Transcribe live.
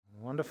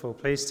Wonderful.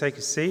 Please take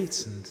a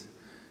seat. And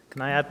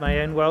can I add my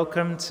own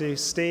welcome to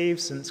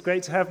Steve's? And it's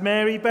great to have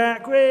Mary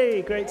back.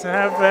 Great to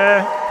have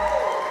her.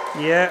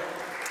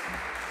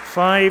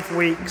 5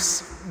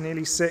 weeks,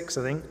 nearly 6,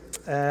 I think.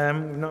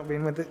 We've not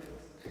been with it.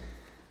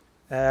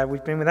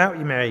 We've been without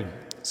you, Mary.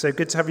 So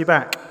good to have you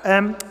back.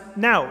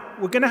 Now,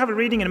 we're going to have a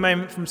reading in a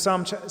moment from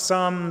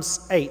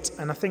Psalms 8.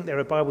 And I think there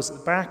are Bibles at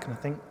the back. And I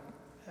think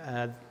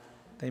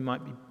they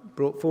might be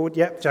brought forward.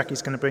 Yep,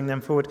 Jackie's going to bring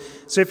them forward.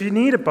 So if you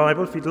need a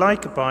Bible, if you'd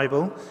like a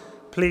Bible,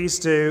 please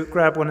do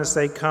grab one as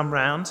they come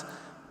round.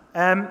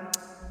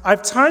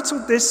 I've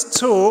titled this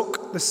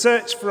talk, The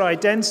Search for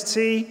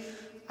Identity,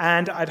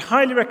 and I'd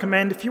highly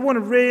recommend, if you want to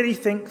really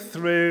think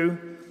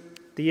through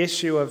the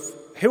issue of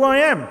who I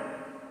am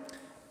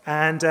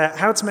and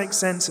how to make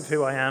sense of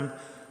who I am.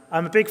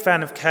 I'm a big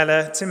fan of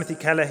Keller, Timothy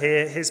Keller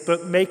here. His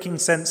book, Making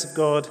Sense of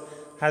God,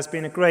 has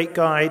been a great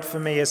guide for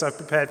me as I've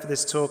prepared for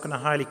this talk, and I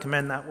highly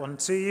commend that one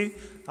to you.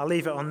 I'll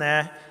leave it on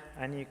there,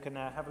 and you can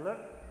have a look.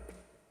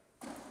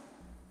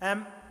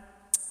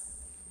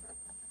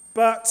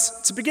 But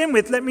to begin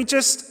with, let me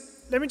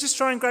just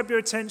try and grab your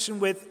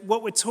attention with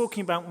what we're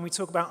talking about when we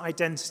talk about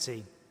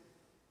identity.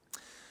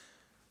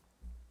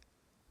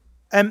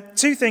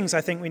 2 things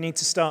I think we need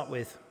to start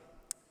with.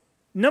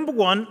 Number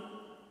 1,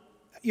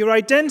 your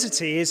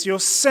identity is your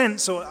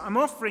sense, or I'm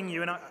offering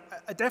you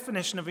a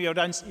definition of your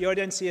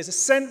identity as a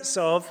sense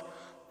of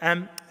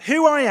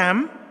who I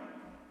am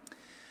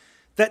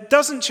that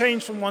doesn't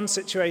change from one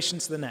situation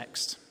to the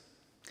next.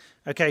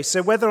 Okay,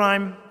 so whether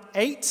I'm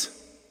 8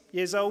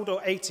 years old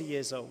or 80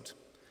 years old,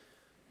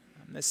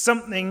 there's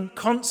something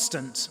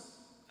constant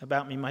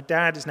about me. My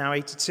dad is now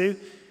 82.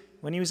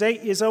 When he was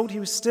 8 years old, he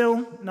was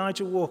still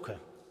Nigel Walker.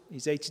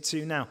 He's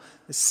 82 now.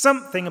 There's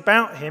something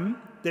about him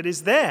that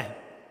is there.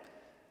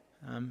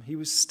 He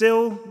was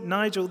still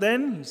Nigel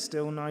then, he's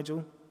still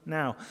Nigel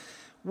now.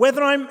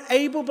 Whether I'm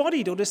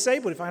able-bodied or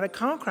disabled, if I had a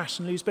car crash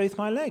and lose both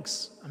my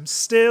legs, I'm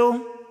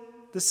still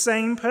the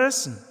same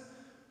person.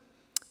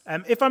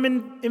 If I'm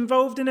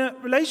involved in a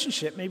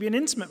relationship, maybe an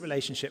intimate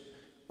relationship,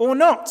 or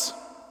not,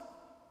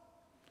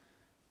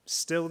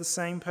 still the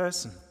same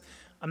person.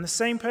 I'm the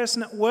same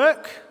person at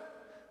work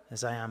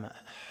as I am at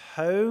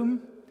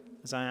home,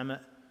 as I am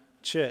at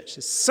church.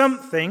 There's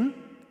something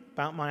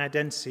about my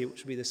identity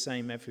which will be the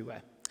same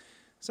everywhere.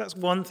 So that's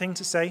one thing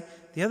to say.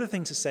 The other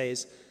thing to say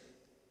is,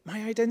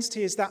 my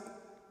identity is that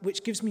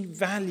which gives me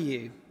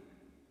value,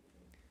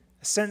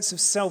 a sense of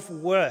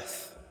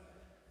self-worth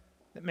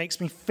that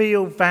makes me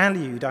feel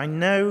valued. I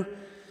know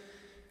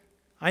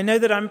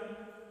that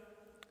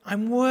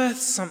I'm worth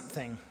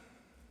something,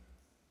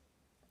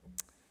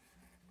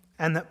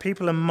 and that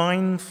people are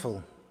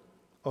mindful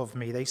of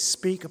me. They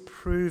speak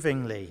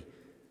approvingly.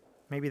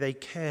 Maybe they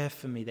care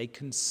for me. They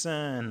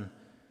concern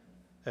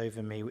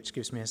over me, which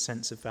gives me a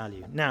sense of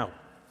value. Now,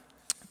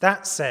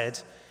 that said,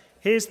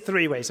 here's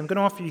 3 ways. I'm going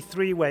to offer you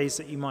 3 ways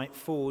that you might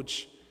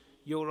forge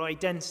your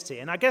identity.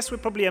 And I guess we're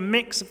probably a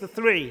mix of the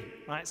 3,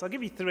 right? So I'll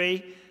give you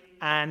 3,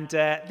 and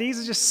these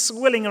are just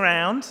swilling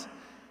around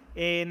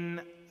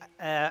in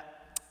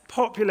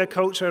popular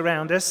culture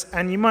around us,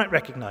 and you might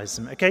recognize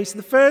them. Okay, so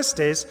the first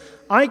is,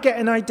 I get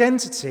an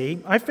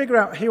identity, I figure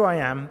out who I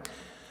am,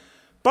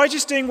 by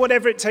just doing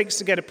whatever it takes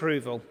to get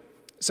approval.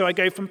 So I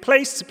go from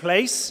place to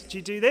place. Do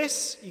you do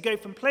this? You go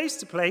from place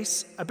to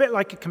place, a bit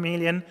like a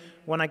chameleon.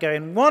 When I go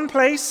in one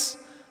place,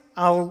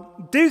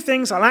 I'll do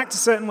things, I'll act a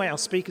certain way, I'll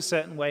speak a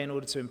certain way in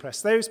order to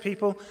impress those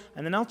people,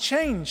 and then I'll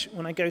change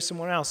when I go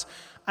somewhere else.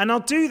 And I'll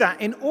do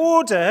that in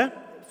order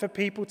for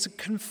people to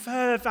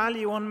confer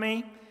value on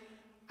me,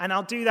 and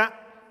I'll do that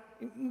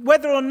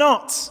whether or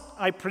not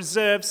I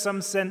preserve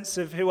some sense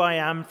of who I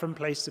am from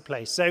place to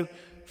place. So,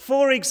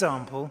 for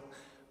example,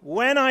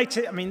 when this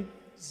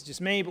is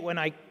just me, but when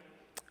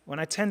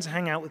I tend to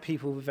hang out with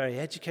people who are very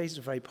educated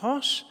or very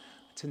posh,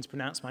 I tend to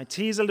pronounce my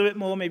T's a little bit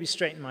more, maybe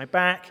straighten my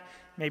back,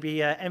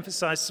 maybe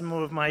emphasize some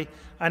more of my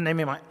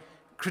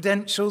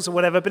credentials or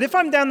whatever. But if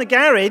I'm down the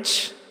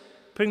garage,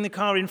 putting the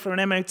car in for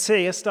an MOT,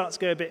 I start to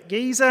go a bit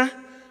geezer,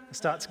 I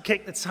start to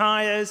kick the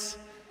tires,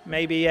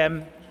 maybe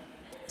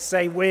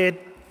say weird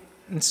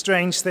and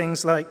strange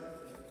things like,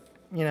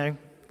 I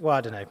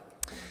don't know.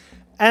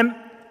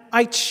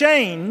 I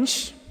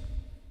change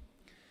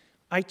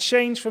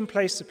from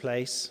place to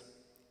place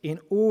in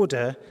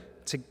order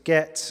to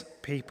get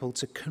people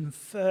to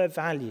confer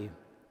value,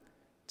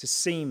 to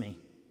see me,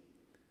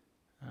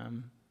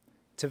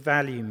 to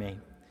value me.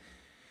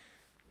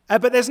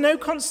 But there's no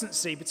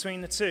constancy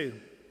between the two,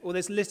 or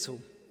there's little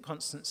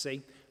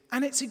constancy,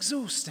 and it's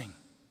exhausting,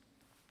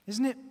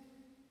 isn't it?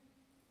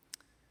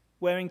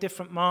 Wearing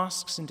different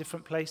masks in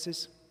different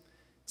places.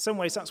 In some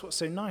ways, that's what's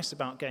so nice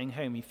about going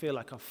home. You feel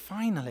like,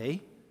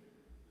 finally,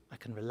 I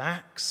can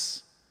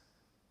relax,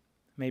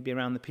 maybe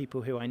around the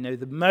people who I know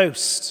the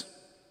most.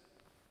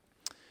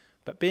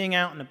 But being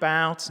out and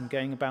about and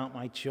going about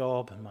my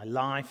job and my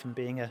life and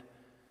being a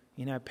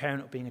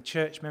parent or being a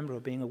church member or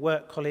being a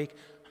work colleague,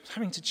 I'm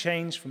having to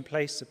change from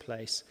place to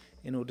place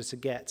in order to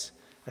get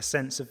a a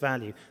sense of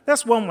value.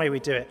 That's one way we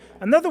do it.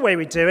 Another way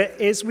we do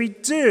it is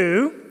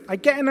I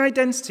get an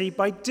identity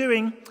by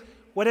doing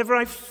whatever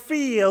I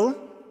feel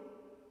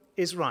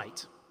is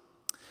right.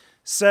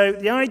 So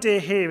the idea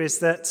here is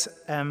that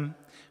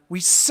we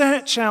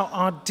search out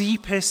our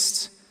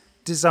deepest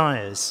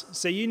desires.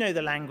 So you know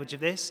the language of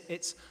this.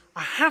 It's,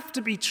 I have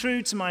to be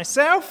true to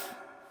myself.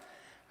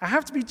 I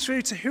have to be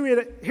true to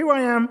who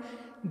I am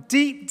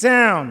deep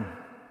down.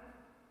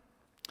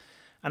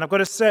 And I've got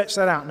to search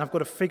that out, and I've got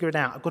to figure it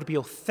out. I've got to be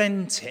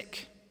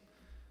authentic.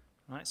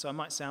 Right? So I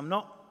might say, I'm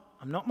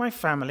not my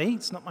family.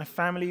 It's not my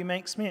family who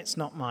makes me. It's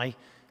not my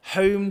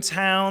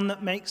hometown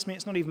that makes me.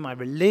 It's not even my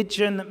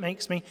religion that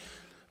makes me.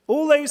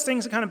 All those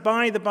things are kind of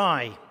by the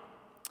by.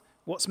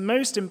 What's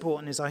most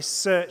important is I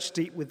search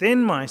deep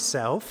within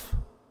myself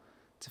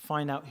to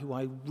find out who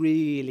I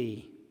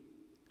really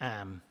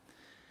am.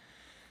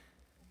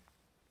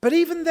 But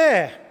even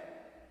there,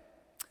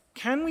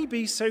 can we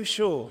be so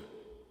sure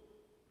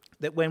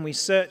that when we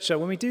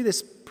do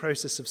this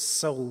process of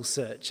soul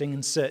searching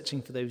and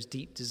searching for those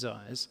deep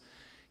desires,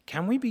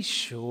 can we be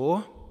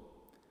sure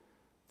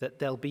that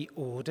they'll be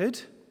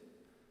ordered,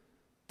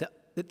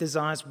 that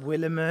desires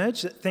will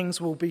emerge, that things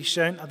will be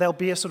shown, there'll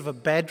be a sort of a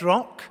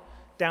bedrock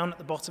down at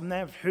the bottom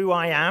there of who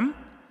I am?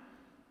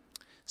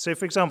 So,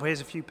 for example,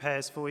 here's a few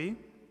pairs for you.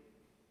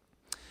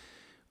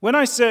 When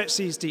I search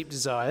these deep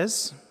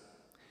desires,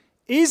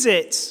 is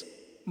it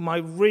my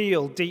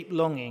real deep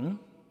longing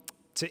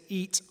to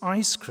eat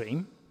ice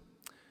cream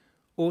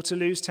or to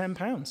lose 10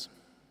 pounds?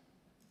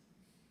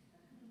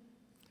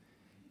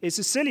 It's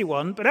a silly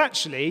one, but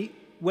actually,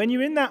 when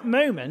you're in that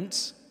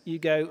moment, you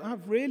go, I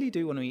really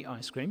do want to eat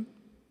ice cream,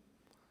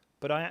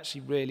 but I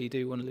actually really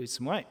do want to lose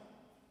some weight.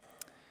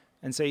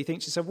 And so you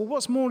think to yourself, well,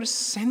 what's more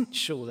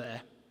essential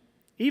there?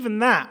 Even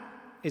that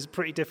is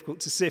pretty difficult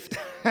to sift.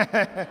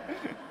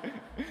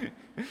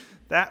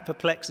 That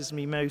perplexes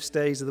me most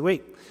days of the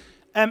week.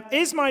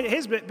 Here's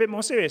a bit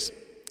more serious.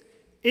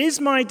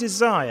 Is my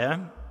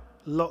desire,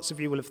 lots of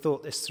you will have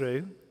thought this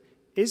through,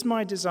 is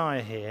my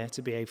desire here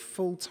to be a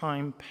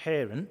full-time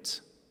parent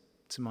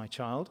to my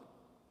child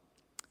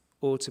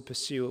or to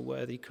pursue a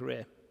worthy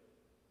career?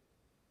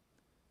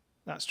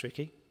 That's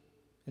tricky,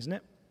 isn't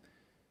it?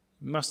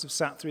 You must have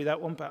sat through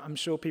that one, but I'm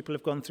sure people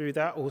have gone through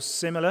that or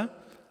similar.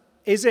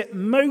 Is it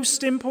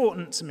most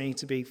important to me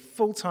to be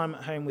full-time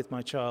at home with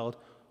my child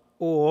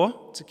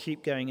or to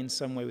keep going in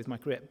some way with my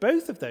career?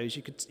 Both of those,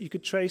 you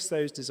could trace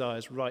those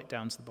desires right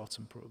down to the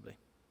bottom, probably.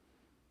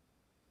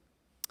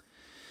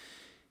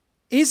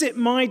 Is it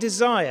my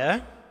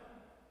desire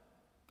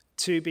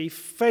to be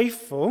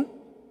faithful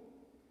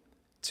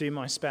to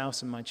my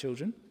spouse and my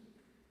children?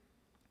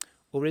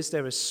 Or is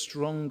there a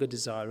stronger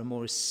desire, a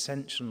more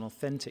essential and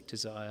authentic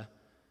desire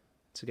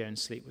to go and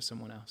sleep with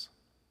someone else?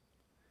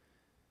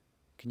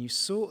 Can you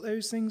sort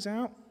those things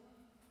out?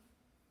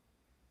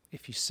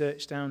 If you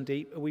search down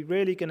deep, are we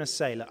really going to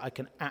say, look, I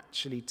can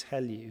actually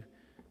tell you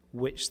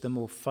which the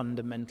more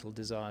fundamental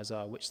desires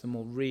are, which the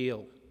more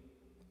real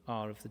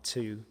are of the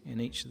two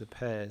in each of the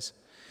pairs?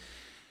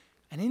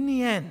 And in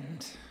the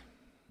end,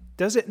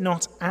 does it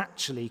not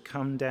actually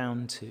come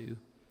down to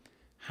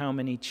how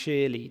many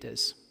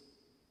cheerleaders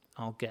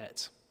I'll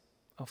get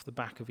off the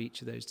back of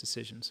each of those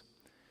decisions?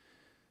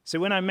 So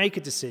when I make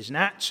a decision,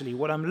 actually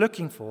what I'm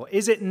looking for,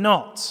 is it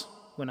not,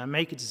 when I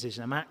make a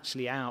decision, I'm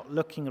actually out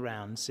looking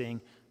around,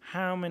 seeing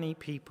how many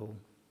people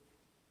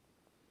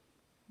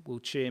will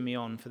cheer me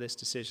on for this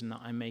decision that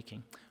I'm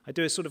making? I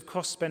do a sort of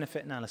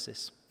cost-benefit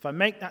analysis. If I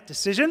make that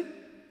decision,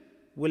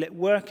 will it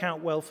work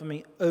out well for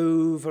me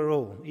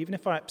overall? Even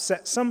if I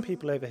upset some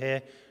people over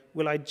here,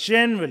 will I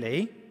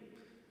generally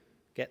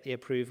get the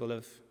approval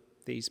of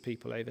these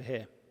people over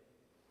here?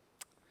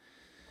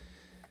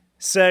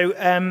 So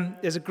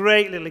there's a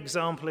great little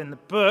example in the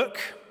book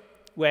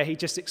where he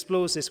just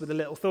explores this with a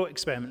little thought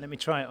experiment. Let me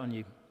try it on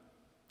you.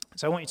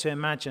 So I want you to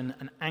imagine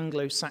an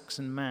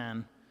Anglo-Saxon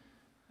man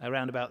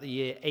around about the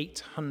year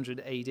 800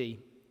 AD.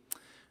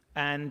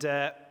 And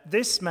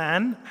this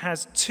man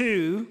has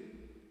two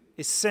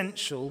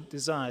essential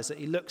desires that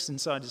he looks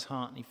inside his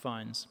heart and he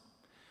finds.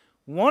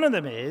 One of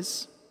them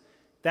is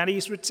that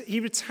he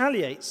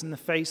retaliates in the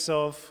face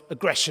of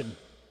aggression.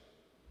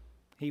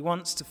 He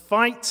wants to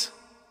fight.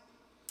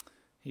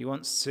 He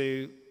wants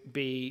to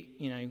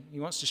he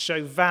wants to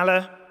show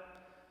valor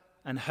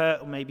and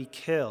hurt or maybe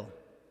kill.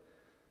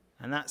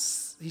 And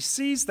he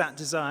sees that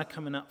desire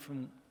coming up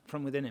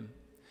from within him.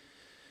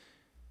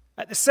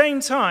 At the same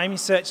time, he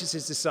searches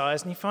his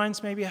desires and he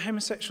finds maybe a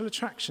homosexual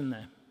attraction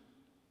there.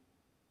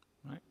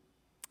 Right?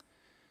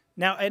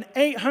 Now, in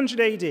 800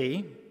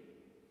 AD,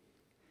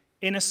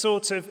 in a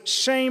sort of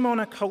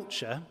shame-honor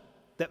culture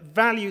that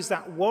values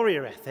that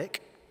warrior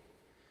ethic,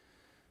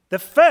 the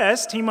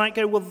first, he might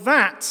go, well,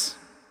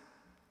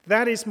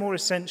 that is more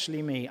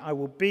essentially me. I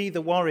will be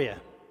the warrior.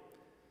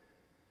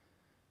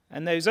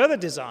 And those other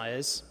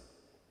desires,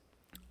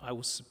 I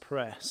will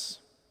suppress.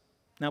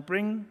 Now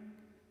bring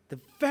the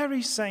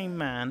very same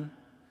man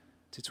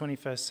to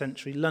 21st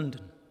century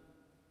London.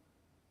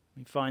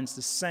 He finds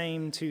the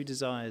same two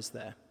desires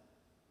there.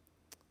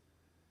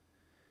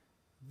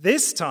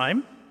 This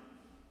time,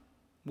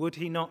 would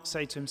he not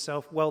say to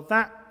himself, well,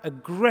 that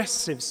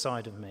aggressive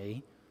side of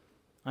me,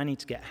 I need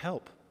to get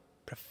help,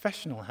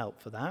 professional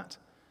help for that.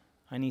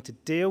 I need to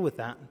deal with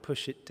that and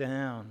push it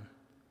down.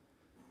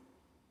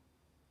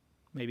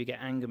 Maybe get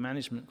anger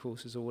management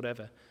courses or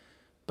whatever.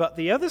 But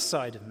the other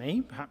side of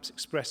me, perhaps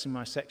expressing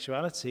my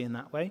sexuality in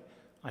that way,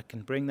 I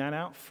can bring that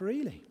out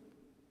freely.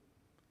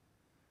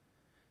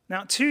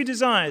 Now, two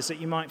desires that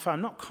you might find,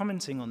 I'm not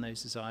commenting on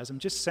those desires, I'm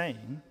just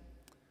saying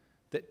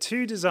that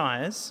two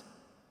desires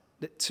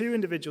that two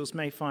individuals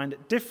may find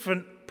at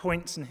different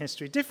points in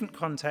history, different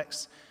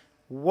contexts,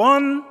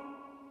 one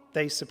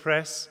they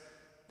suppress,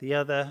 the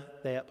other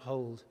they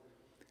uphold.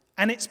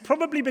 And it's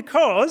probably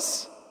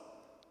because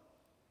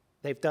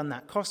they've done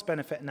that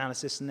cost-benefit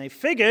analysis and they've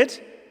figured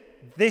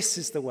this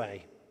is the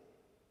way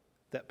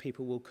that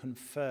people will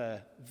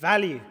confer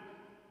value,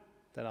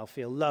 that I'll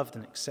feel loved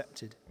and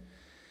accepted.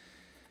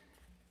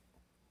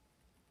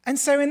 And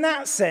so in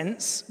that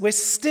sense, we're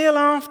still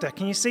after,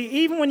 can you see,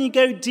 even when you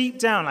go deep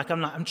down,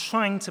 I'm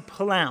trying to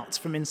pull out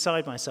from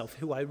inside myself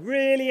who I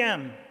really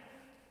am,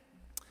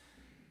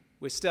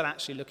 we're still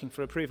actually looking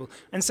for approval.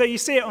 And so you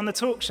see it on the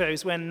talk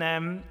shows when,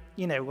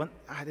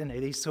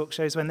 these talk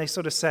shows when they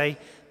sort of say,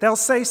 they'll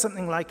say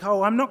something like,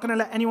 oh, I'm not going to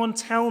let anyone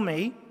tell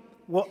me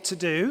what to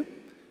do.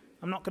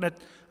 I'm not going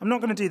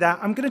to do that.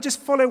 I'm going to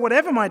just follow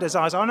whatever my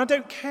desires are, and I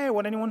don't care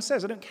what anyone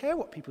says. I don't care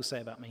what people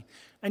say about me.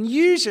 And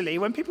usually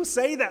when people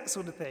say that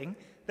sort of thing,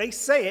 they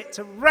say it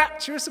to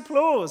rapturous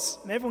applause,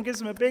 and everyone gives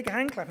them a big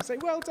hand clap and say,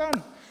 well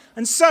done.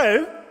 And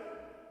so,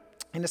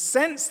 in a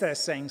sense, they're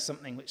saying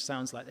something which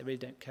sounds like they really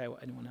don't care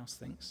what anyone else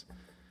thinks.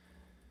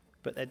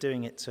 But they're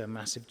doing it to a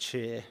massive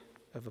cheer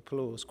of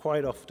applause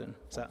quite often.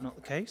 Is that not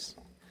the case?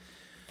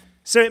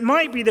 So it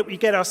might be that we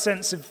get our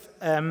sense of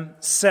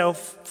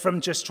self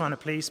from just trying to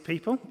please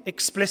people.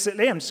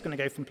 Explicitly, I'm just going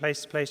to go from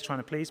place to place trying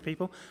to please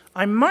people.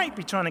 I might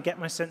be trying to get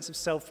my sense of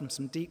self from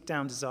some deep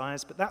down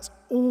desires, but that's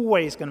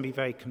always going to be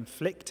very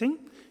conflicting.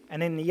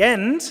 And in the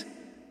end,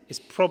 it's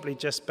probably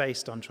just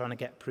based on trying to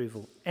get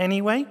approval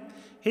anyway.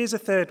 Here's a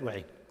third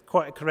way,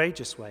 quite a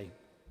courageous way.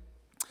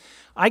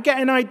 I get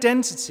an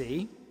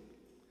identity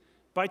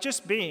by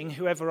just being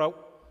whoever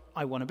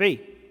I want to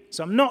be.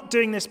 So I'm not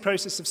doing this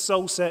process of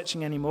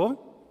soul-searching anymore.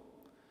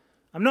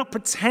 I'm not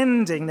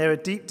pretending there are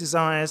deep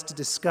desires to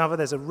discover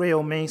there's a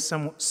real me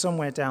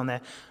somewhere down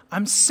there.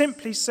 I'm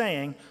simply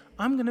saying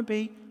I'm going to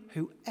be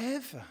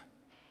whoever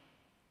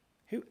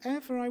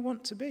I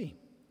want to be.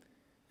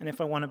 And if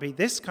I want to be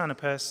this kind of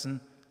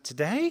person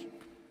today,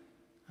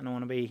 and I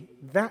want to be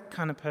that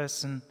kind of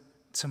person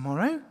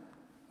tomorrow,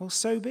 well,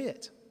 so be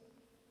it.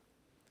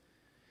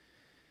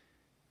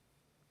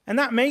 And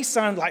that may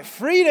sound like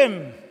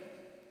freedom.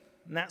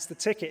 And that's the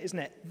ticket, isn't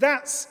it?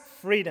 That's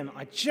freedom.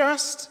 I'm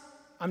just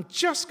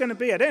going to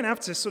be. I don't have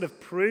to sort of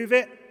prove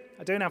it.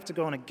 I don't have to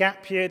go on a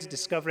gap year to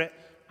discover it.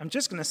 I'm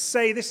just going to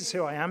say this is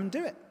who I am and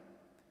do it.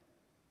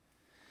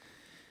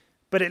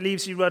 But it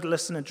leaves you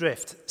rudderless and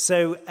adrift.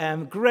 So,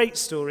 great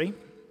story,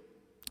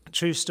 a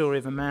true story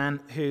of a man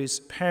whose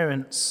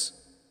parents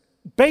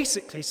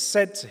basically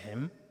said to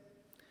him,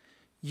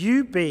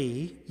 you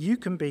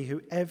can be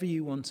whoever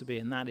you want to be,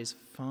 and that is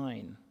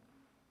fine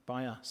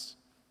by us.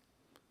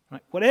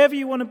 Right? Whatever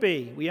you want to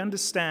be, we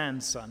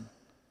understand, son,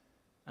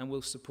 and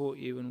we'll support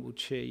you and we'll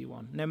cheer you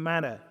on, no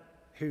matter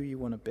who you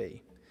want to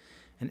be.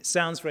 And it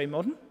sounds very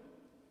modern,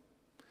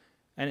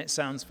 and it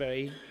sounds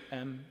very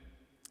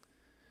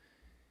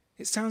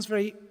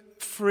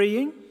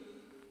freeing,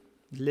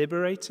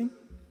 liberating.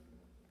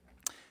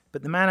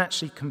 But the man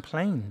actually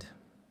complained.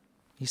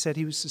 He said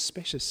he was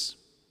suspicious.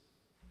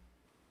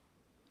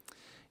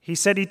 He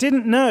said he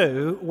didn't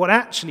know what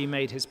actually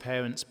made his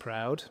parents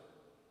proud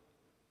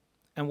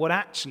and what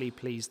actually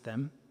pleased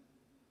them,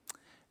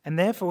 and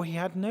therefore he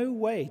had no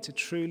way to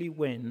truly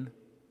win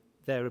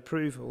their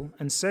approval.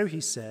 And so he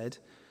said,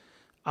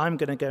 I'm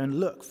going to go and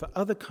look for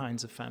other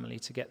kinds of family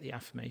to get the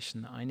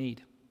affirmation that I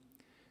need.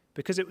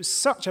 Because it was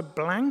such a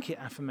blanket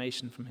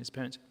affirmation from his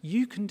parents.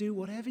 You can do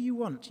whatever you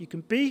want. You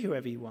can be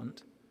whoever you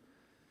want.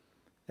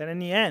 Then in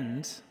the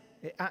end,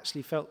 it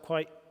actually felt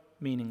quite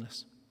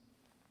meaningless.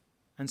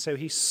 And so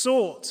he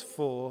sought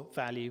for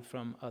value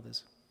from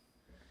others.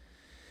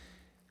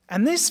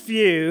 And this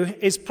view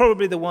is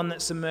probably the one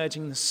that's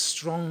emerging the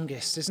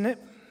strongest, isn't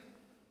it?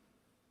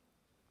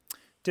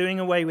 Doing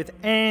away with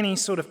any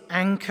sort of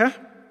anchor.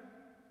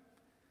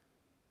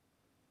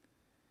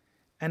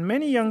 And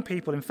many young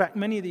people, in fact,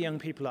 many of the young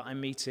people that I'm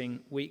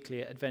meeting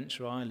weekly at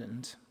Adventure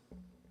Island,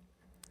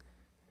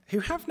 who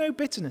have no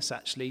bitterness,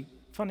 actually,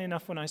 funny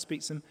enough, when I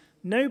speak to them,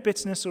 no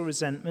bitterness or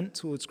resentment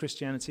towards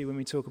Christianity when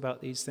we talk about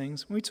these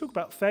things. When we talk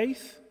about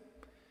faith,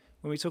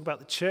 when we talk about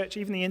the church,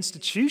 even the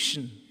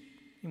institution,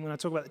 and when I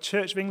talk about the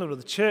Church of England or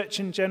the church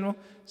in general,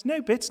 there's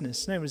no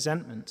bitterness, no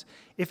resentment.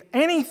 If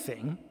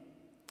anything,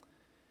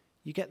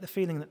 you get the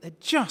feeling that they're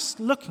just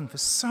looking for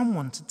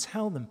someone to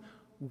tell them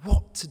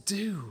what to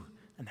do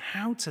and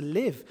how to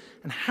live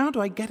and how do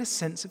I get a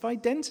sense of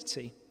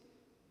identity.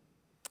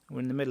 We're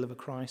in the middle of a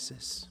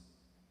crisis.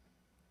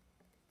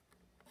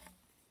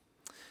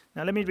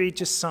 Now let me read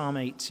just Psalm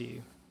 8 to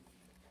you,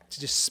 to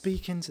just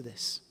speak into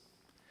this.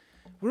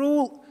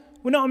 We're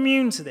not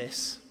immune to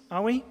this,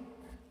 are we?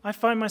 I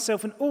find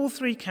myself in all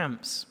three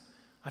camps.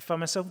 I find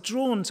myself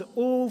drawn to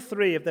all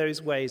three of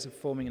those ways of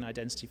forming an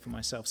identity for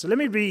myself. So let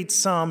me read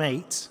Psalm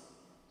 8.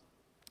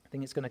 I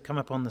think it's going to come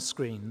up on the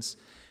screens.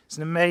 It's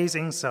an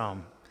amazing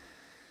psalm.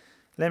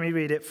 Let me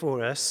read it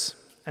for us.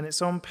 And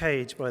it's on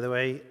page, by the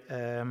way,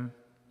 hang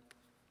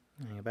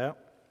about.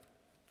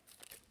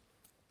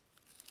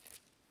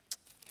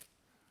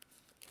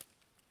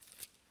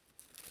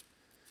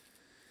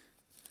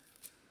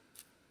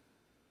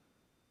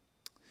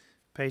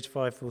 Page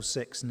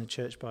 546 in the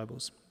church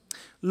Bibles.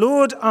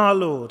 Lord, our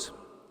Lord,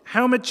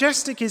 how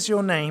majestic is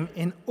your name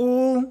in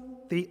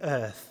all the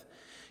earth.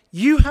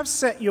 You have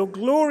set your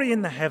glory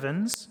in the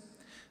heavens.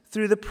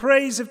 Through the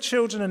praise of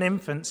children and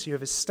infants, you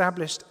have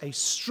established a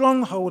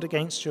stronghold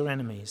against your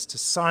enemies to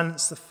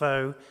silence the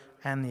foe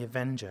and the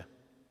avenger.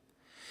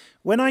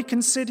 When I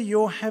consider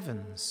your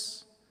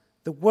heavens,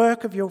 the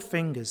work of your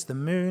fingers, the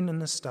moon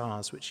and the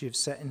stars which you have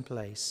set in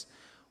place,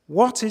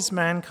 what is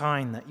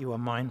mankind that you are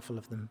mindful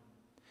of them?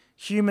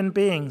 Human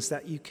beings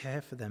that you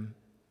care for them.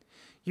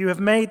 You have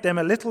made them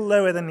a little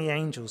lower than the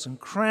angels and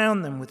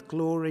crowned them with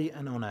glory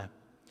and honor.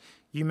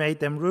 You made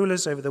them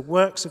rulers over the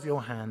works of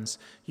your hands.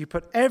 You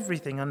put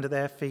everything under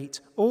their feet,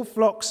 all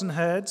flocks and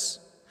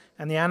herds,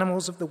 and the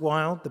animals of the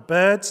wild, the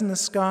birds in the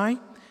sky,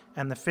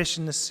 and the fish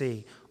in the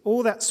sea,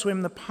 all that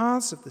swim the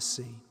paths of the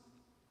sea.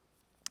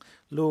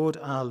 Lord,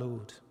 our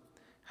Lord,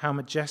 how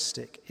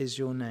majestic is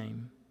your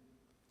name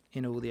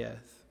in all the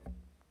earth.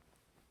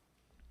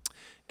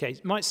 Okay,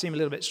 it might seem a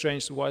little bit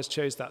strange to why I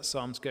chose that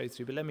psalm to go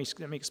through, but let me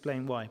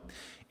explain why.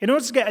 In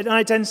order to get an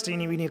identity,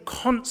 we need a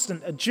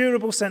constant, a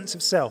durable sense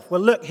of self. Well,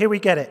 look, here we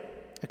get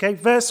it. Okay,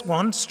 verse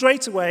 1,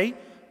 straight away,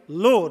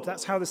 Lord.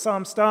 That's how the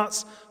psalm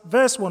starts.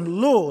 Verse 1,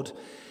 Lord.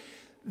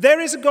 There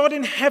is a God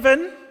in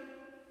heaven.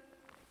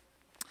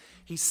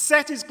 He's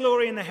set his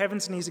glory in the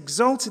heavens and he's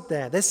exalted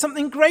there. There's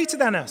something greater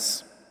than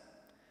us.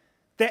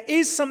 There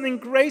is something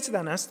greater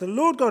than us. The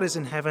Lord God is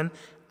in heaven,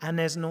 and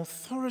there's an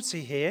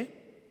authority here.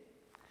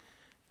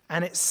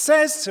 And it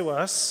says to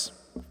us,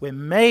 we're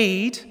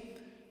made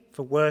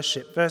for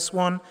worship. Verse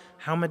 1,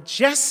 how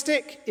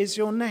majestic is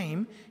your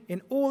name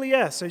in all the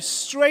earth. So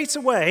straight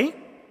away,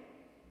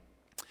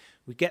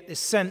 we get this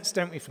sense,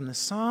 don't we, from the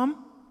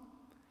psalm,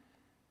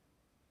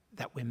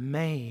 that we're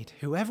made,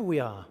 whoever we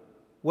are,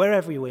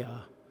 wherever we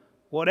are,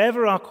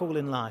 whatever our call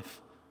in life,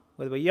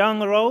 whether we're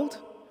young or old,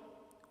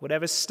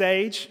 whatever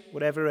stage,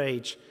 whatever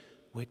age,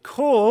 we're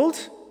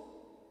called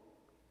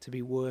to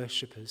be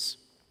worshippers.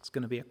 It's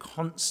going to be a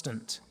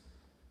constant.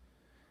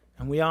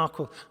 And we are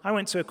called. I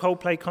went to a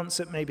Coldplay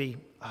concert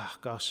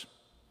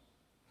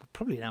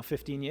probably now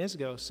 15 years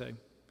ago or so.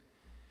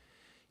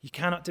 You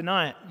cannot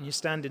deny it. And you're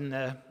standing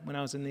there, when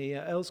I was in the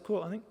Earls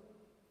Court, I think,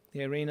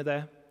 the arena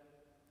there.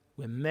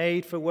 We're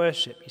made for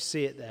worship. You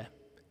see it there.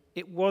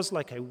 It was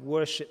like a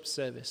worship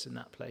service in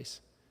that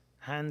place.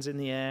 Hands in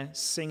the air,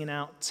 singing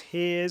out,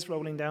 tears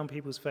rolling down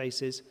people's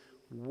faces,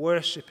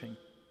 worshipping.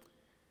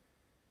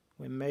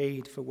 We're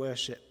made for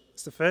worship.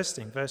 It's the first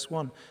thing, verse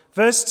 1.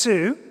 Verse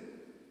 2,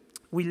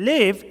 we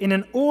live in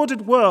an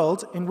ordered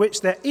world in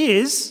which there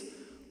is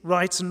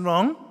right and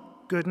wrong,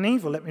 good and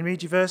evil. Let me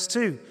read you verse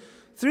 2.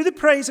 Through the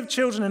praise of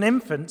children and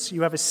infants,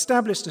 you have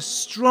established a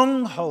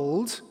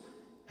stronghold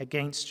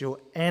against your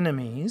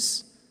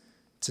enemies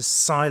to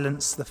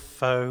silence the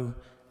foe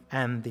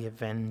and the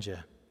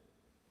avenger.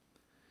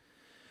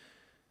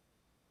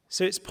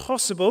 So it's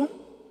possible,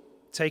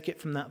 take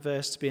it from that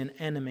verse, to be an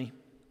enemy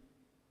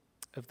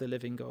of the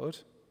living God,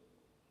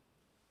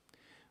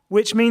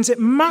 which means it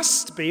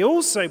must be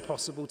also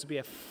possible to be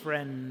a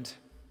friend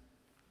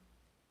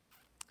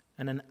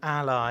and an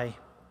ally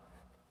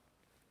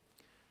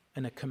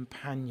and a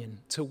companion,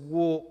 to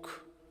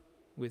walk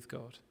with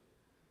God.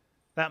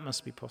 That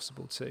must be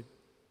possible too. It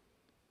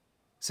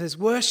says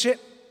worship.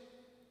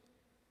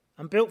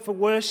 I'm built for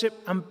worship.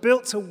 I'm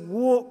built to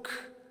walk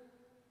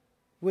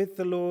with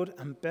the Lord.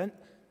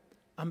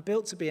 I'm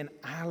built to be an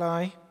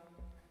ally.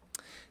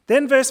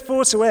 Then verse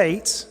 4 to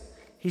 8,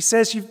 he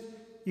says,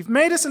 You've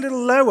made us a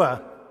little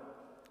lower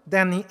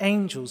than the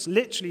angels.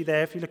 Literally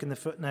there, if you look in the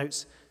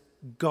footnotes,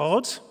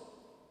 God,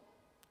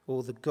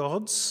 or the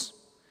gods,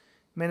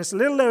 made us a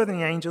little lower than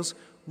the angels,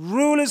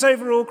 rulers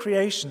over all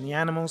creation, the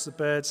animals, the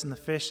birds, and the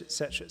fish,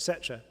 etc.,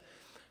 etc.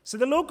 So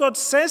the Lord God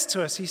says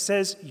to us, he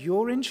says,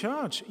 you're in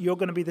charge. You're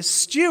going to be the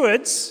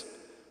stewards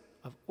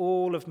of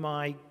all of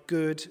my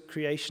good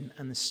creation,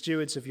 and the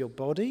stewards of your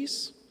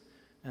bodies,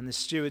 and the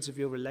stewards of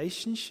your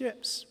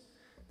relationships,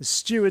 the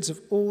stewards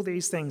of all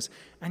these things.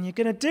 And you're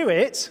going to do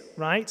it,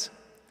 right,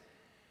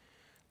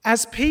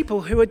 as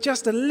people who are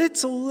just a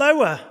little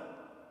lower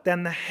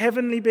than the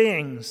heavenly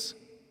beings.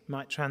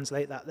 Might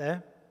translate that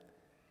there.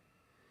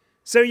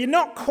 So you're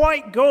not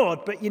quite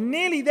God, but you're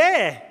nearly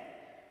there.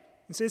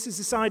 And so this is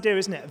this idea,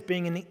 isn't it, of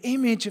being in the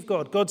image of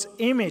God, God's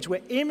image.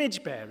 We're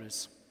image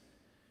bearers,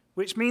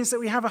 which means that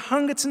we have a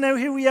hunger to know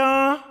who we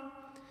are.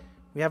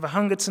 We have a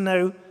hunger to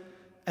know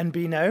and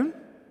be known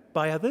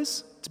by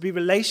others. to be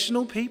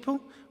relational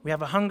people. We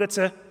have a hunger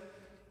to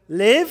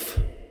live,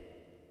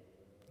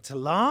 to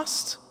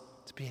last,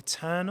 to be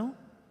eternal.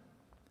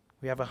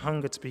 We have a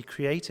hunger to be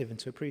creative and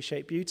to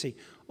appreciate beauty.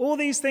 All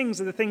these things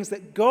are the things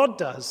that God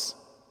does.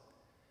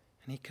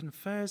 And he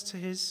confers to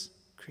his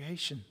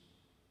creation,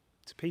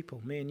 to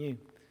people, me and you.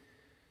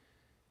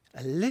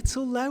 A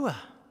little lower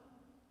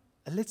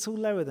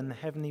than the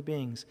heavenly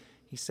beings.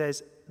 He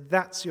says,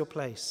 that's your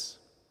place,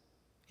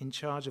 in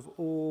charge of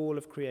all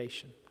of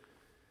creation.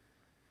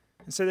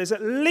 And so there's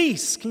at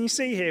least, can you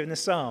see here in the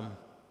psalm,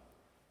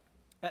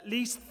 at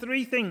least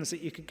 3 things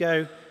that you could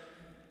go,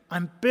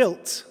 I'm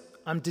built,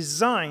 I'm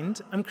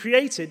designed, I'm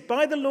created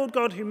by the Lord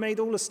God who made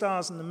all the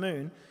stars and the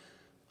moon.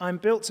 I'm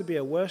built to be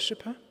a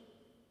worshipper.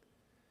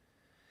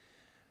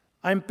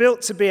 I'm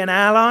built to be an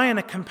ally and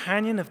a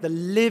companion of the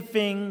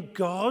living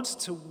God,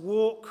 to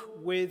walk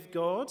with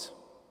God.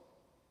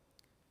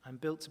 I'm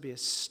built to be a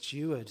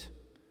steward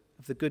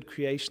of the good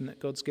creation that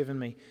God's given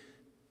me.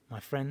 My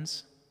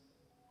friends,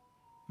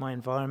 my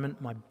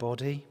environment, my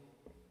body.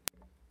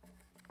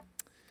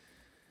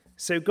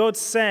 So God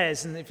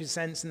says, and if you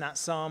sense in that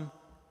psalm,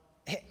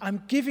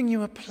 I'm giving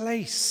you a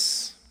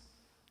place.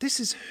 This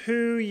is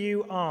who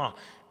you are.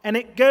 And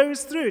it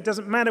goes through. It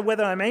doesn't matter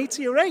whether I'm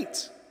 80 or 8.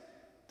 It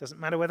doesn't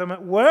matter whether I'm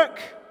at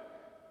work,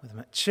 whether I'm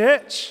at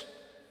church.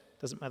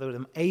 It doesn't matter whether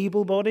I'm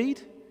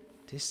able-bodied,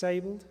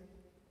 disabled.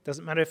 It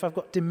doesn't matter if I've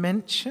got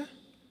dementia.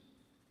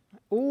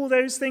 All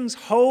those things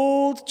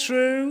hold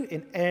true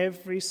in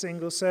every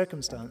single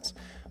circumstance.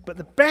 But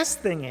the best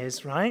thing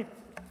is, right,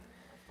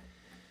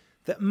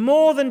 that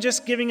more than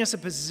just giving us a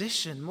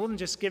position, more than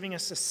just giving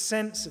us a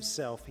sense of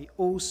self, he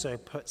also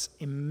puts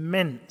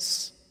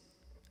immense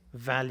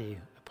value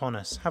upon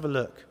us. Have a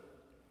look.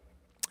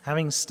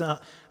 Having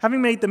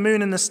made the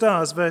moon and the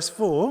stars, verse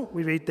 4,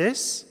 we read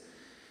this.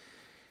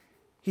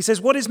 He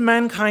says, what is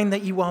mankind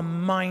that you are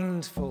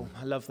mindful?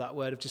 I love that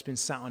word. I've just been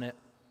sat on it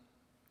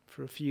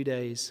for a few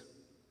days.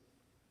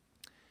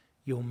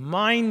 You're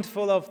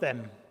mindful of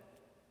them.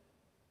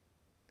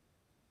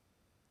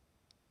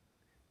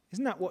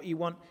 Isn't that what you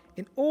want?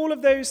 In all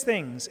of those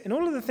things, in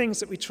all of the things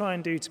that we try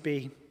and do to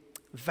be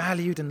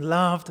valued and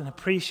loved and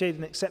appreciated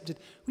and accepted,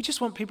 we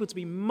just want people to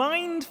be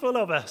mindful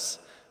of us.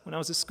 When I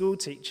was a school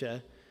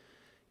teacher,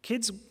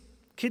 kids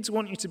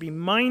want you to be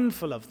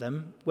mindful of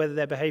them, whether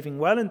they're behaving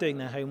well and doing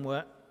their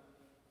homework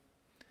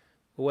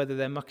or whether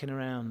they're mucking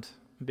around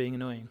and being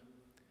annoying.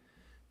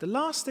 The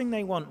last thing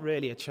they want,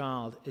 really, a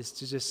child, is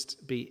to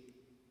just be,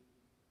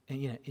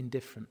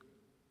 indifferent,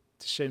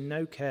 to show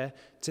no care,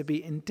 to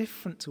be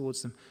indifferent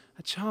towards them.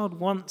 A child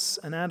wants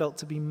an adult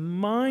to be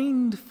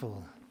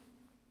mindful,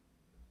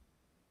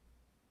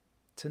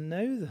 to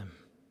know them.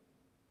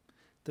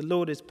 The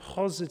Lord is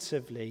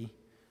positively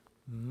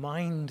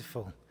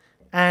mindful,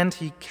 and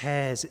he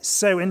cares. It's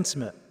so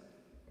intimate.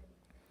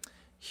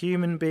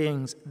 Human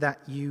beings, that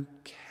you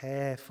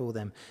care for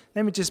them.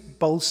 Let me just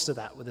bolster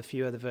that with a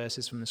few other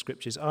verses from the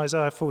scriptures.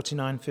 Isaiah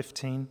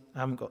 49:15. I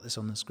haven't got this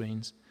on the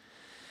screens.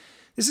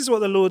 This is what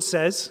the Lord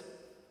says,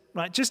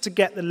 right, just to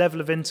get the level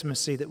of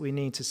intimacy that we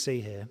need to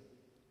see here.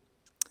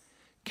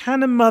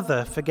 Can a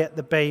mother forget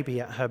the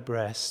baby at her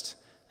breast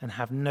and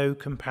have no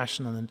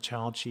compassion on the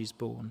child she's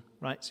born?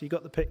 Right, so you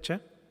got the picture?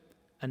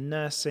 A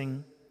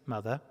nursing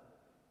mother.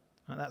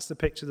 Right, that's the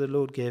picture the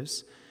Lord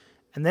gives.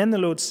 And then the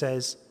Lord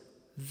says,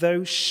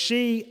 though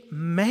she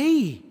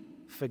may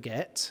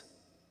forget,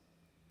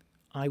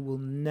 I will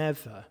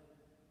never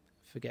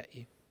forget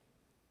you.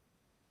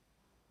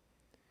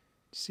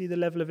 See the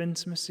level of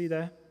intimacy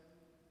there?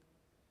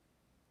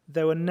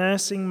 Though a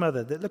nursing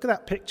mother, look at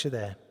that picture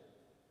there,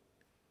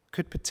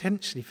 could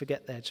potentially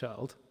forget their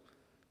child,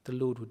 the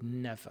Lord would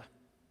never.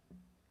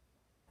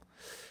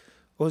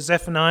 Or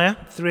Zephaniah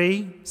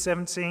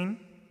 3:17,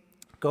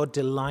 God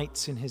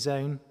delights in his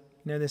own.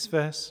 You know this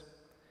verse?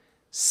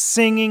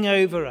 Singing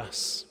over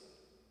us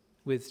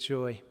with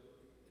joy.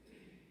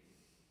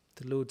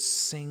 The Lord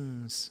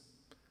sings.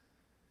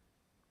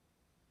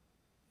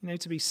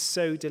 To be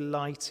so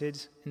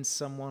delighted in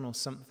someone or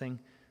something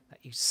that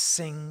you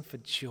sing for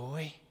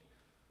joy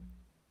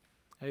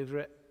over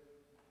it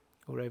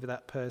or over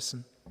that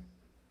person.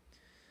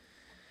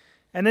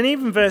 And then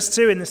even verse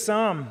 2 in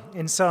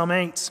Psalm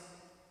 8,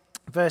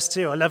 verse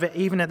 2, I love it,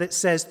 even as it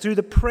says, through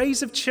the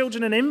praise of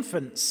children and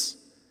infants,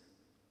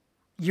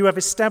 you have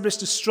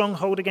established a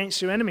stronghold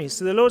against your enemies.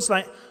 So the Lord's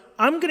like,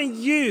 I'm going to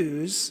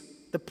use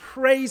the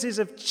praises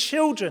of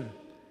children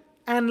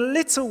and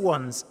little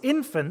ones,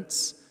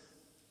 infants,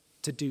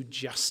 to do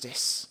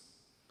justice.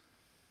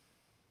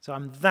 So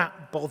I'm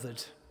that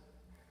bothered,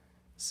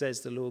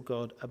 says the Lord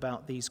God,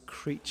 about these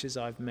creatures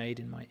I've made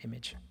in my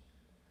image.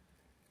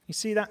 You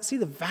see that? See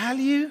the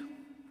value?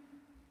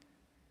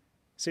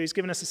 So he's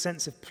given us a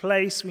sense of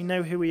place. We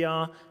know who we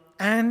are.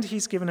 And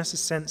he's given us a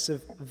sense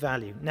of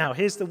value. Now,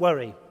 here's the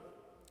worry,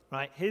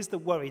 right? Here's the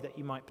worry that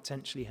you might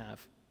potentially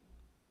have.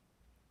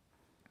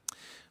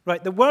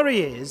 Right, the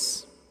worry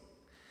is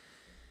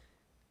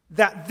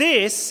that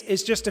this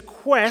is just a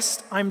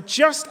quest. I'm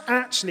just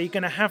actually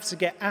going to have to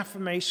get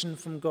affirmation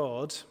from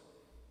God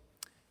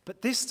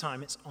But this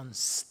time it's on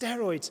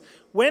steroids.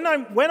 When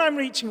I'm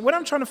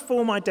trying to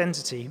form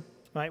identity,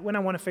 right, when I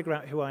want to figure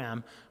out who I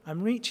am,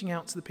 I'm reaching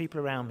out to the people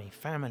around me,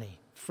 family,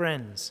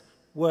 friends,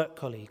 work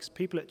colleagues,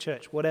 people at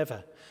church,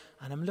 whatever.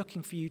 And I'm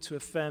looking for you to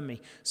affirm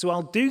me. So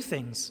I'll do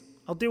things.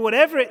 I'll do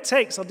whatever it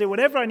takes. I'll do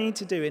whatever I need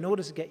to do in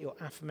order to get your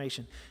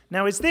affirmation.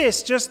 Now, is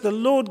this just the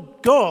Lord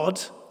God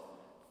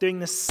doing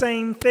the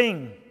same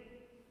thing?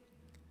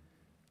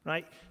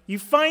 Right? You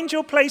find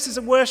your place as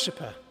a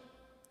worshipper.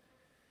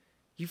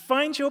 You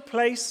find your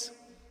place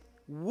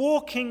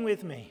walking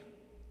with me.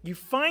 You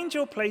find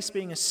your place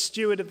being a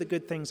steward of the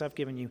good things I've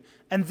given you.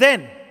 And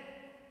then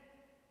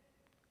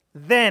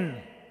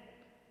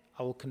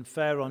I will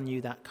confer on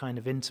you that kind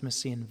of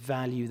intimacy and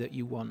value that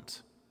you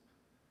want.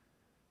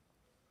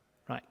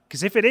 Right?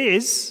 Because if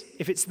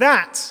it's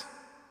that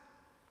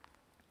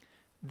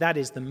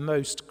is the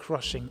most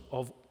crushing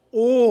of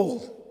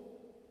all.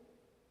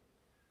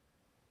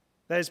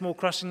 That is more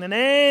crushing than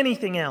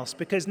anything else,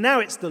 because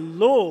now it's the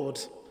Lord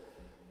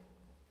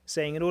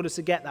saying, in order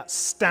to get that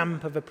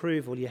stamp of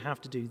approval, you have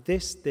to do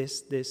this,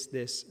 this, this,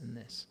 this, and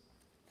this.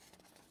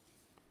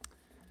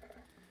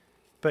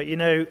 But you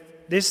know,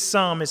 this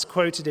psalm is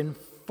quoted in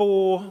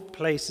 4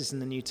 places in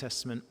the New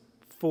Testament.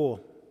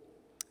 4.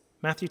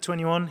 Matthew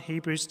 21,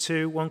 Hebrews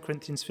 2, 1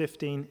 Corinthians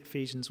 15,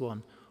 Ephesians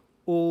 1.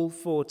 All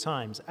 4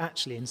 times.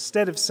 Actually,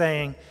 instead of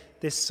saying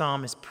this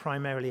psalm is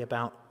primarily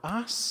about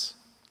us,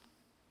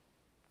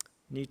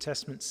 the New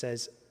Testament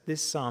says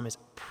this psalm is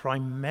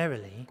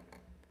primarily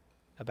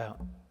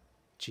about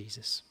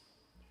Jesus.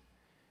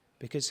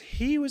 Because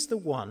he was the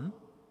one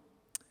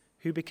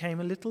who became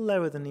a little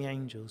lower than the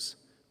angels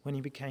when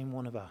he became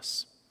one of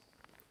us.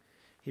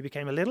 He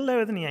became a little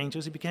lower than the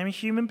angels. He became a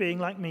human being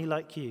like me,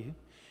 like you.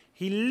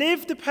 He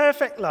lived a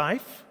perfect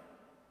life.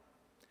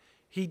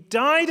 He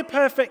died a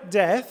perfect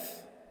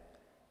death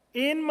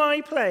in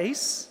my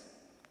place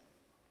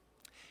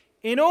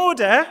in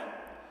order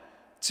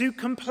to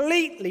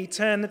completely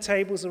turn the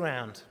tables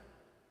around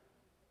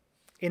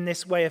in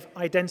this way of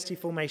identity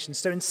formation.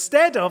 So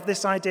instead of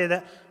this idea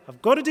that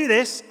I've got to do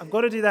this, I've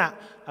got to do that,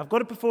 I've got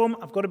to perform,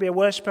 I've got to be a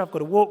worshiper, I've got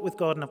to walk with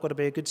God, and I've got to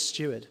be a good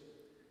steward,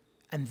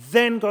 and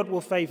then God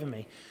will favor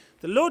me.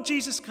 The Lord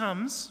Jesus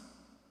comes,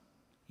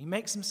 he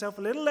makes himself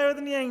a little lower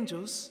than the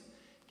angels,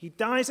 he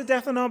dies a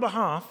death on our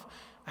behalf,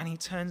 and he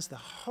turns the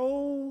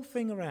whole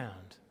thing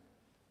around.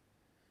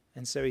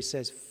 And so he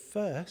says,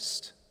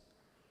 first,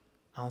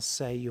 I'll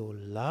say you're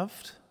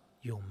loved,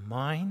 you're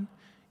mine,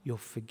 you're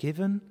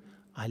forgiven,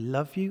 I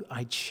love you,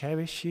 I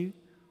cherish you,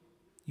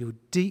 you're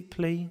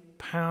deeply,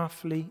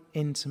 powerfully,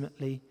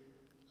 intimately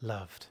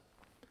loved.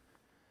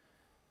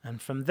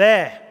 And from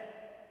there,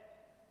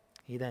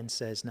 he then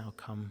says, now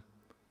come,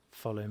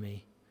 follow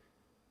me.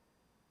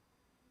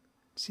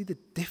 See the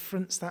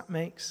difference that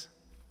makes?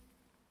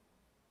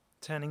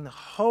 Turning the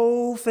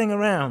whole thing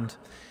around.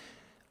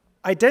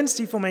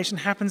 Identity formation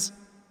happens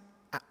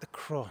at the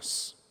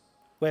cross,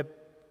 where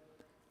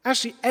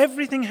actually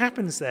everything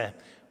happens there.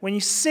 When you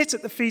sit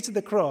at the feet of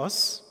the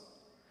cross,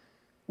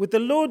 with the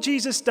Lord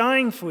Jesus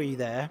dying for you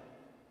there,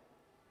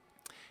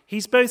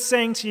 he's both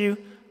saying to you,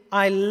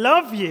 I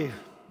love you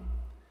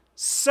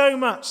so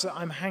much that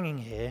I'm hanging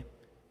here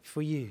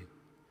for you,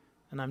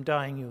 and I'm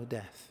dying your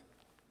death.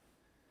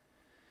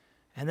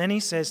 And then he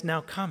says, now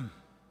come,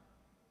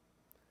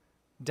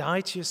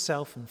 die to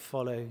yourself and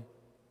follow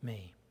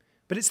me.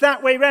 But it's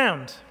that way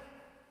round.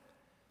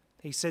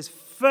 He says,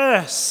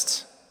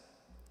 first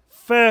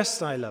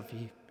I love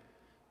you.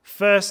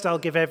 First I'll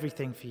give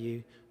everything for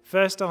you.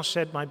 First I'll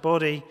shed my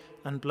body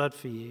and blood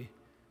for you.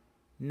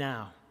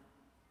 Now,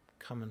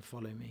 come and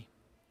follow me.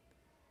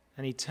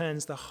 And he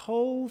turns the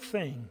whole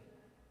thing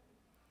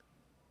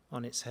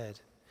on its head.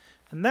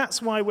 And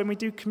that's why when we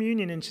do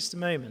communion in just a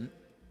moment,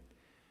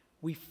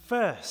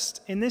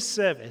 in this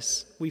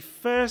service, we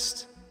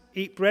first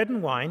eat bread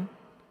and wine,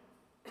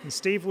 and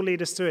Steve will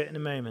lead us through it in a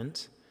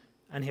moment,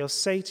 and he'll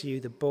say to you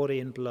the body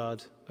and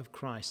blood of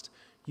Christ.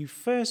 You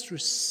first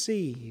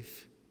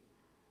receive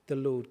the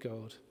Lord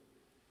God.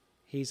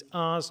 He's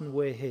ours and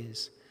we're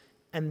his.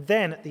 And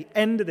then at the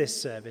end of this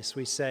service,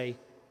 we say,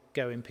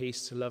 go in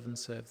peace to love and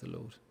serve the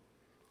Lord.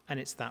 And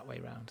it's that way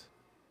round.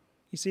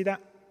 You see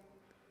that?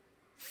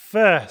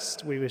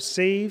 First, we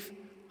receive,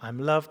 I'm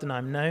loved and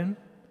I'm known.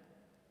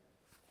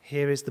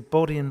 Here is the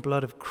body and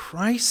blood of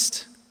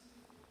Christ.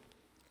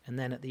 And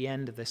then at the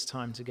end of this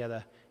time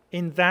together,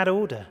 in that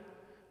order,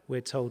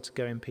 we're told to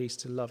go in peace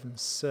to love and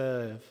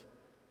serve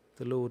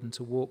the Lord and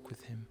to walk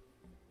with him.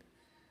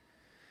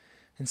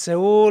 And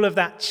so all of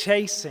that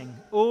chasing,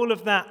 all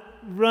of that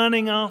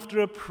running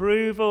after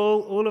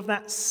approval, all of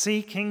that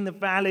seeking the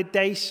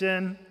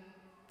validation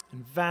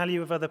and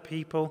value of other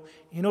people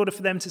in order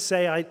for them to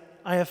say,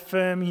 I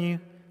affirm you,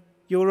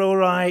 you're all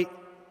right.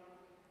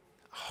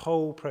 The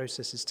whole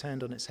process is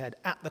turned on its head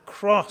at the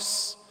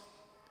cross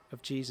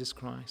of Jesus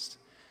Christ.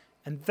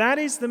 And that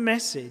is the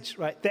message,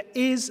 right? There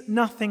is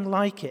nothing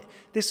like it.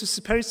 This was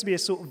supposed to be a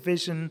sort of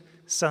Vision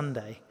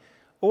Sunday.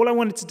 All I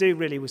wanted to do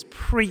really was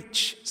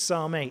preach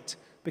Psalm 8,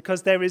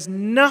 because there is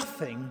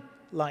nothing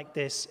like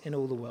this in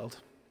all the world.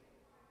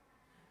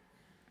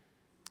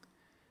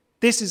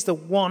 This is the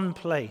one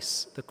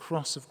place, the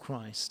cross of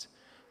Christ,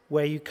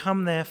 where you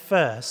come there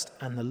first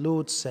and the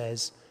Lord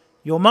says,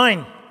 "You're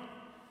mine.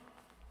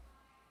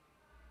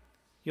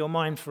 You're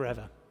mine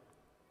forever.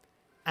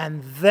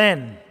 And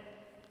then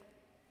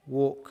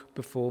walk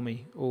before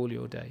me all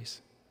your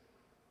days."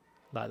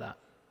 Like that.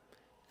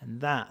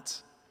 And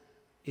that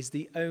is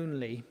the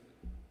only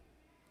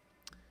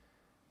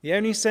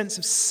sense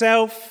of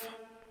self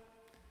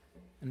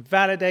and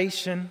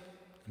validation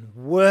and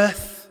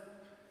worth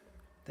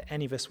that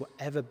any of us were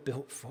ever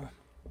built for.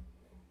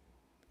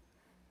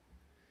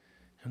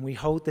 And we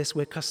hold this,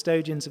 we're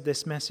custodians of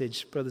this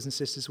message, brothers and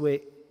sisters.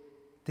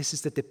 This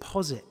is the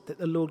deposit that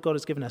the Lord God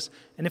has given us.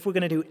 And if we're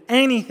going to do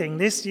anything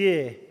this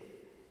year,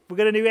 if we're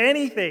going to do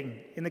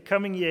anything in the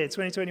coming year,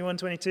 2021,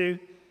 22,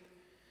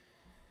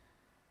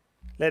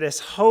 let us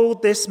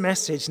hold this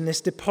message and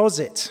this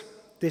deposit,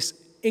 this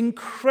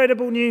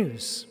incredible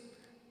news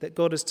that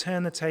God has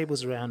turned the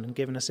tables around and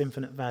given us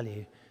infinite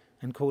value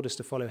and called us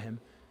to follow him,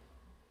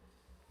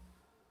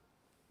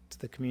 to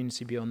the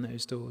community beyond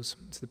those doors,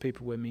 to the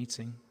people we're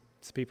meeting,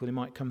 to the people who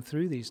might come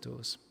through these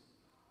doors.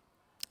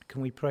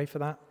 Can we pray for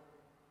that?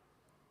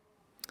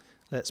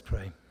 Let's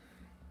pray.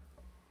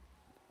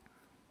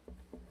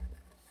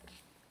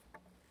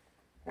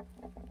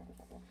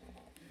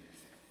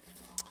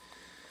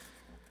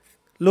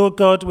 Lord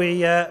God,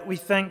 we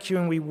thank you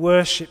and we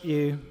worship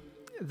you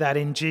that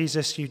in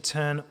Jesus you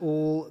turn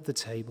all the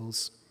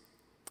tables,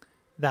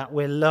 that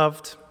we're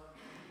loved,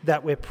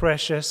 that we're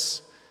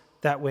precious,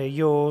 that we're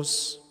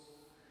yours,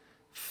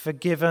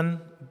 forgiven,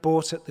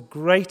 bought at the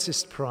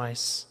greatest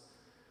price,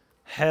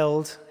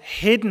 held,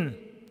 hidden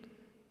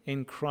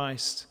in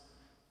Christ,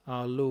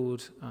 our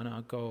Lord and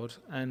our God.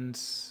 And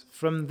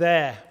from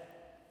there,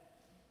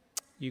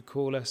 you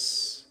call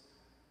us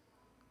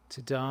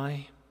to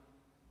die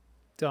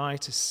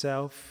to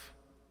self,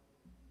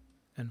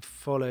 and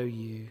follow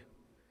you.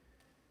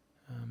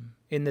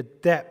 In the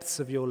depths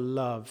of your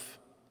love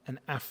and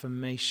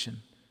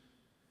affirmation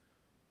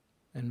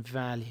and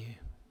value,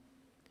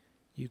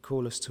 you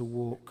call us to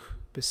walk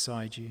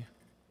beside you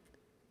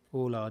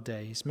all our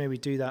days. May we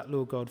do that,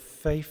 Lord God,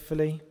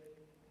 faithfully.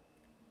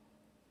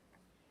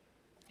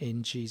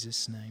 In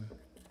Jesus' name.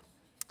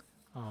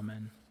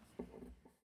 Amen.